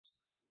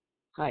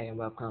Hi and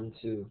welcome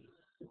to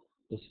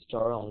this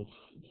tutorial on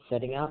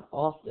setting up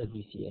of the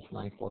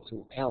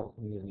DCS942L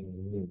using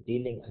new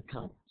dealing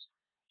account.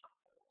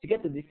 To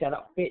get to this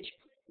setup page,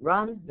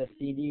 run the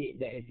CD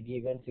that is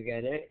given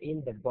together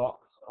in the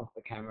box of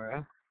the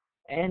camera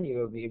and you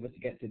will be able to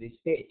get to this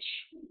page.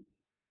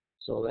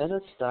 So let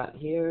us start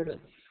here. Let's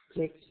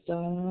click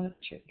start.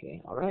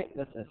 Okay, alright,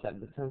 let's accept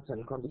the terms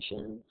and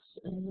conditions.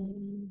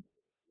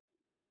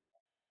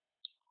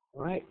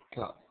 Alright,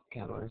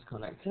 camera is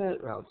connected,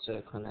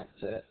 router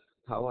connected,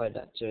 power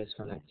adapter is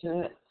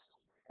connected,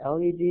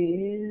 LED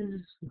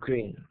is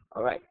green.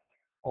 Alright,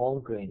 all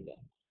green then.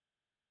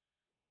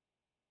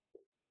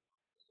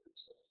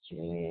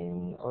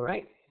 Okay,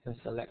 alright, let's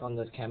select on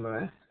the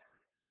camera.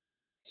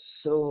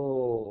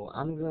 So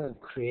I'm gonna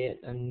create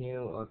a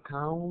new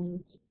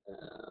account.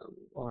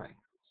 Alright,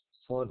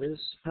 for this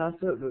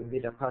password will be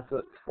the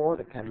password for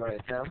the camera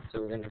itself.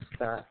 So we're gonna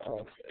start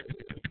off with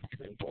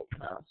a simple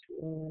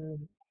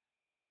password.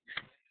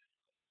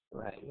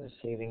 Right, we're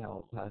saving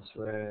our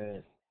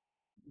password.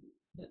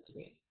 That's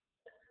me.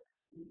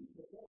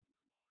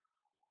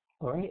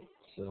 Alright,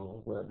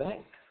 so we're back.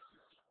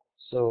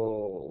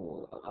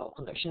 So our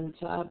connection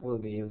type will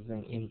be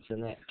using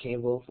internet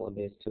cable for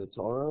this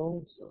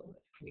tutorial. So let's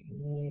click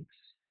next.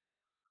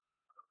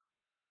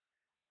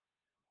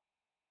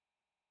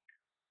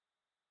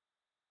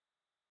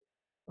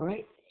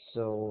 Alright,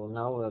 so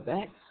now we're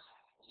back.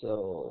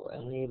 So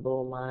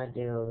enable my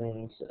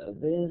dealing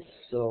service.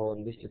 So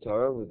in this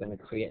tutorial we're going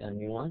to create a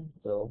new one.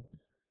 So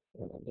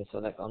we're going to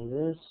select on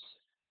this.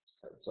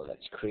 So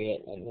let's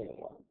create a new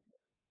one.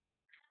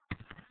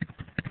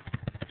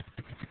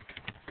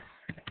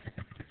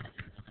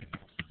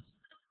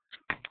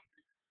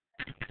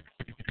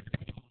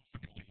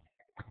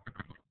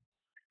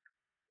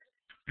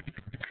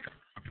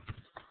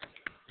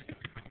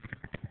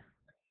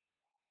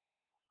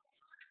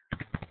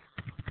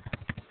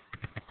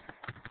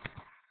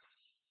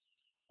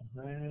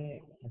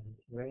 Alright,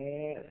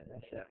 great.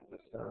 Let's set the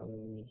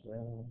thumbs.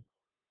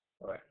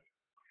 Alright.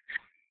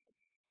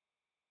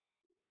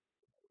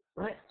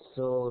 Right,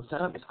 so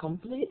setup is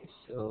complete.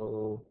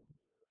 So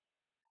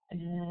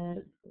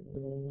and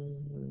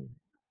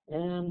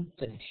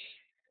finish.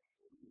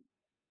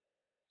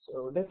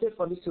 So that's it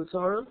for this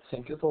tutorial.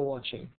 Thank you for watching.